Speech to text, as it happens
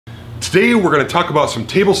Today we're going to talk about some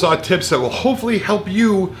table saw tips that will hopefully help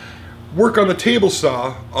you work on the table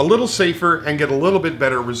saw a little safer and get a little bit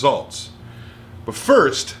better results. But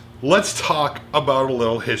first, let's talk about a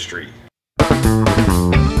little history.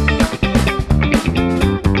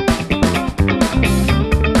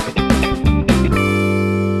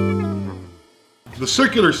 The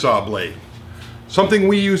circular saw blade, something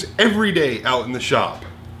we use every day out in the shop,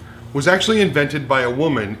 was actually invented by a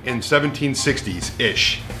woman in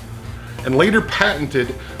 1760s-ish and later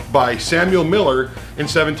patented by Samuel Miller in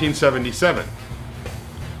 1777.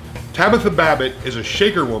 Tabitha Babbitt is a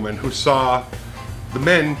Shaker woman who saw the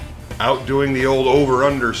men out doing the old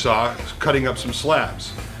over-under saw, cutting up some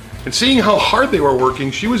slabs. And seeing how hard they were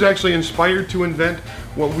working, she was actually inspired to invent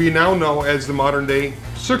what we now know as the modern day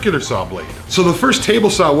circular saw blade. So the first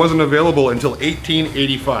table saw wasn't available until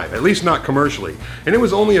 1885, at least not commercially. And it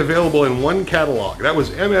was only available in one catalog. That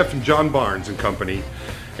was M.F. and John Barnes and Company,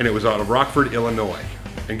 and it was out of Rockford, Illinois.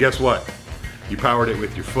 And guess what? You powered it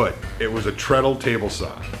with your foot. It was a treadle table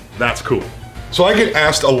saw. That's cool. So I get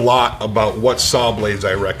asked a lot about what saw blades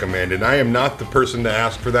I recommend, and I am not the person to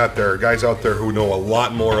ask for that. There are guys out there who know a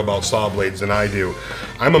lot more about saw blades than I do.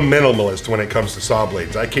 I'm a minimalist when it comes to saw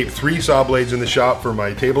blades. I keep 3 saw blades in the shop for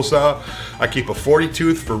my table saw. I keep a 40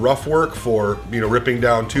 tooth for rough work, for ripping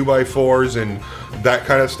down 2x4s and that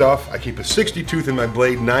kind of stuff. I keep a 60 tooth in my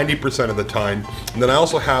blade 90% of the time, and then I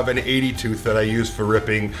also have an 80 tooth that I use for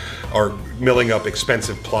ripping or milling up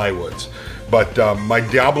expensive plywoods. But my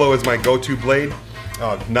Diablo is my go-to blade.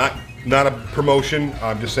 Not a promotion.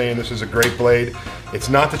 I'm just saying this is a great blade. It's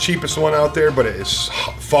not the cheapest one out there, but it is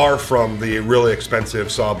far from the really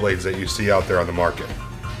expensive saw blades that you see out there on the market.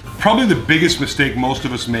 Probably the biggest mistake most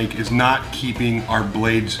of us make is not keeping our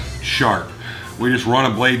blades sharp. We just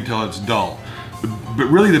run a blade till it's dull. But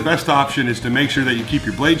really the best option is to make sure that you keep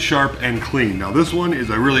your blade sharp and clean. Now this one is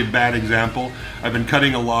a really bad example. I've been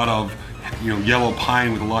cutting a lot of yellow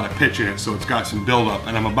pine with a lot of pitch in it, so it's got some buildup,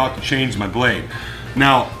 and I'm about to change my blade.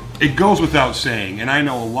 Now, it goes without saying, and I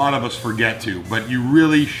know a lot of us forget to, but you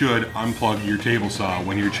really should unplug your table saw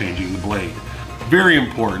when you're changing the blade. Very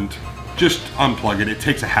important, just unplug it. It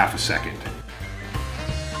takes a half a second.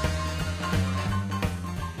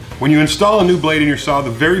 When you install a new blade in your saw,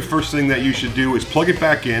 the very first thing that you should do is plug it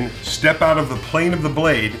back in, step out of the plane of the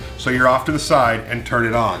blade so you're off to the side, and turn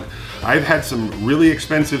it on. I've had some really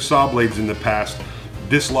expensive saw blades in the past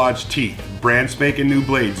dislodge teeth. Brand spanking new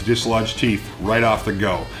blades dislodge teeth right off the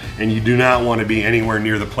go. And you do not want to be anywhere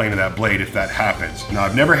near the plane of that blade if that happens. Now,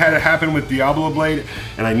 I've never had it happen with Diablo blade,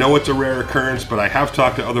 and I know it's a rare occurrence, but I have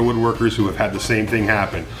talked to other woodworkers who have had the same thing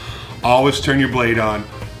happen. Always turn your blade on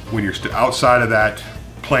when you're outside of that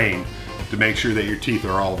plane to make sure that your teeth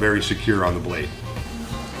are all very secure on the blade.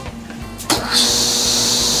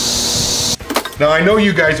 Now I know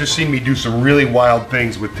you guys have seen me do some really wild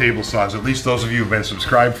things with table saws, at least those of you who've been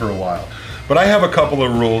subscribed for a while. But I have a couple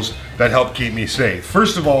of rules that help keep me safe.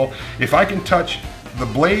 First of all, if I can touch the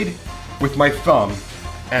blade with my thumb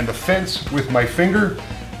and the fence with my finger,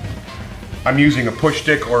 I'm using a push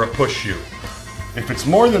stick or a push shoe. If it's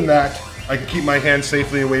more than that, I can keep my hand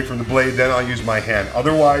safely away from the blade, then I'll use my hand.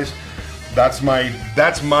 Otherwise, that's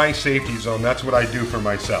my safety zone. That's what I do for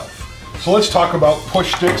myself. So let's talk about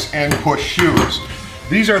push sticks and push shoes.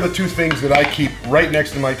 These are the 2 things that I keep right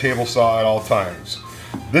next to my table saw at all times.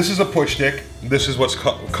 This is a push stick. This is what's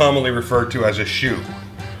commonly referred to as a shoe.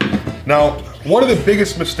 Now, one of the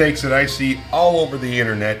biggest mistakes that I see all over the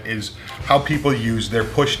internet is how people use their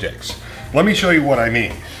push sticks. Let me show you what I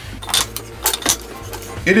mean.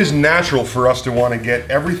 It is natural for us to want to get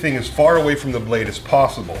everything as far away from the blade as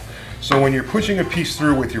possible. So when you're pushing a piece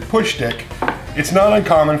through with your push stick, it's not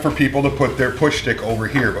uncommon for people to put their push stick over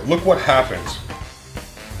here, but look what happens.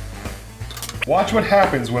 Watch what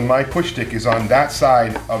happens when my push stick is on that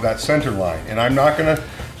side of that center line, and I'm not gonna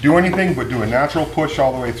do anything but do a natural push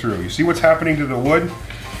all the way through. You see what's happening to the wood?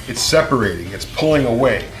 It's separating, it's pulling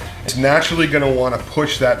away. It's naturally gonna wanna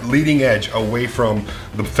push that leading edge away from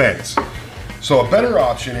the fence. So a better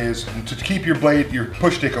option is to keep your blade, your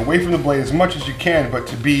push stick away from the blade as much as you can, but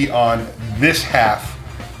to be on this half.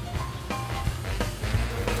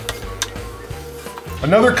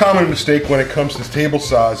 Another common mistake when it comes to table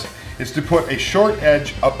saws is to put a short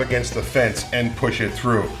edge up against the fence and push it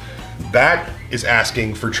through. That is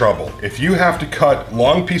asking for trouble. If you have to cut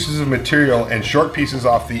long pieces of material and short pieces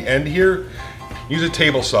off the end here, use a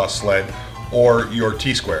table saw sled or your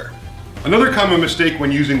T-square. Another common mistake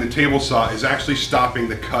when using the table saw is actually stopping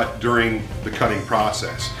the cut during the cutting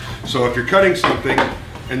process. So if you're cutting something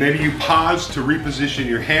and maybe you pause to reposition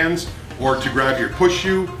your hands or to grab your push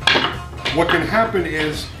shoe, what can happen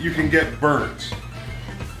is you can get burns.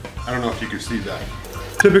 I don't know if you can see that.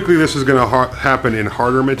 Typically this is going to happen in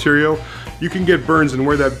harder material. You can get burns, and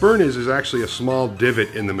where that burn is actually a small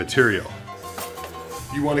divot in the material.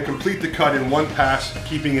 You want to complete the cut in one pass,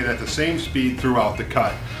 keeping it at the same speed throughout the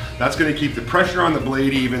cut. That's going to keep the pressure on the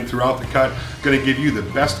blade even throughout the cut, going to give you the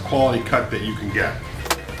best quality cut that you can get.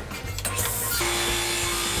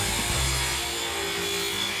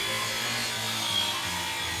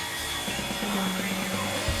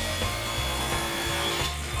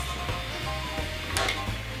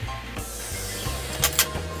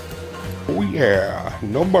 Oh yeah,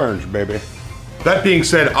 no burns, baby. That being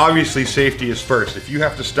said, obviously safety is first. If you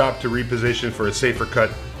have to stop to reposition for a safer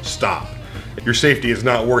cut, stop. Your safety is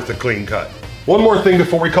not worth a clean cut. One more thing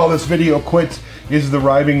before we call this video quits is the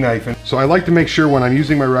riving knife. And so I like to make sure when I'm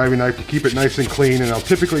using my riving knife to keep it nice and clean, and I'll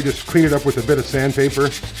typically just clean it up with a bit of sandpaper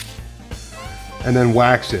and then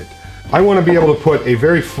wax it. I want to be able to put a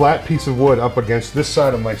very flat piece of wood up against this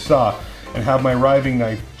side of my saw and have my riving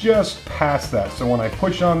knife just past that. So when I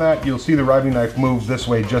push on that, you'll see the riving knife moves this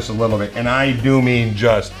way just a little bit. And I do mean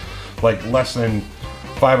just, like less than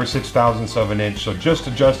 5 or 6 thousandths of an inch. So just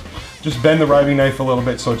bend the riving knife a little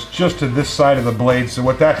bit so it's just to this side of the blade. So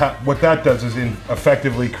what that does is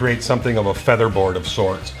effectively create something of a featherboard of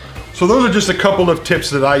sorts. So those are just a couple of tips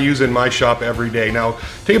that I use in my shop every day. Now,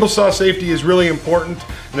 table saw safety is really important,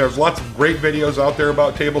 and there's lots of great videos out there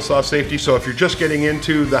about table saw safety. So if you're just getting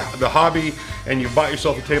into the hobby and you bought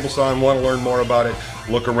yourself a table saw and want to learn more about it,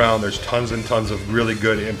 look around. There's tons and tons of really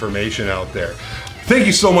good information out there. Thank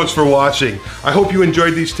you so much for watching. I hope you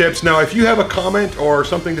enjoyed these tips. Now, if you have a comment or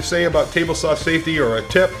something to say about table saw safety, or a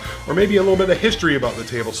tip, or maybe a little bit of history about the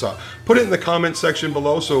table saw, put it in the comment section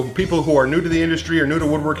below so people who are new to the industry or new to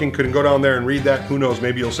woodworking can go down there and read that. Who knows,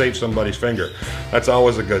 maybe you'll save somebody's finger. That's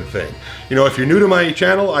always a good thing. You know, if you're new to my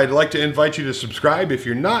channel, I'd like to invite you to subscribe. If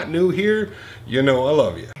you're not new here, you know I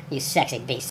love you. You sexy beast.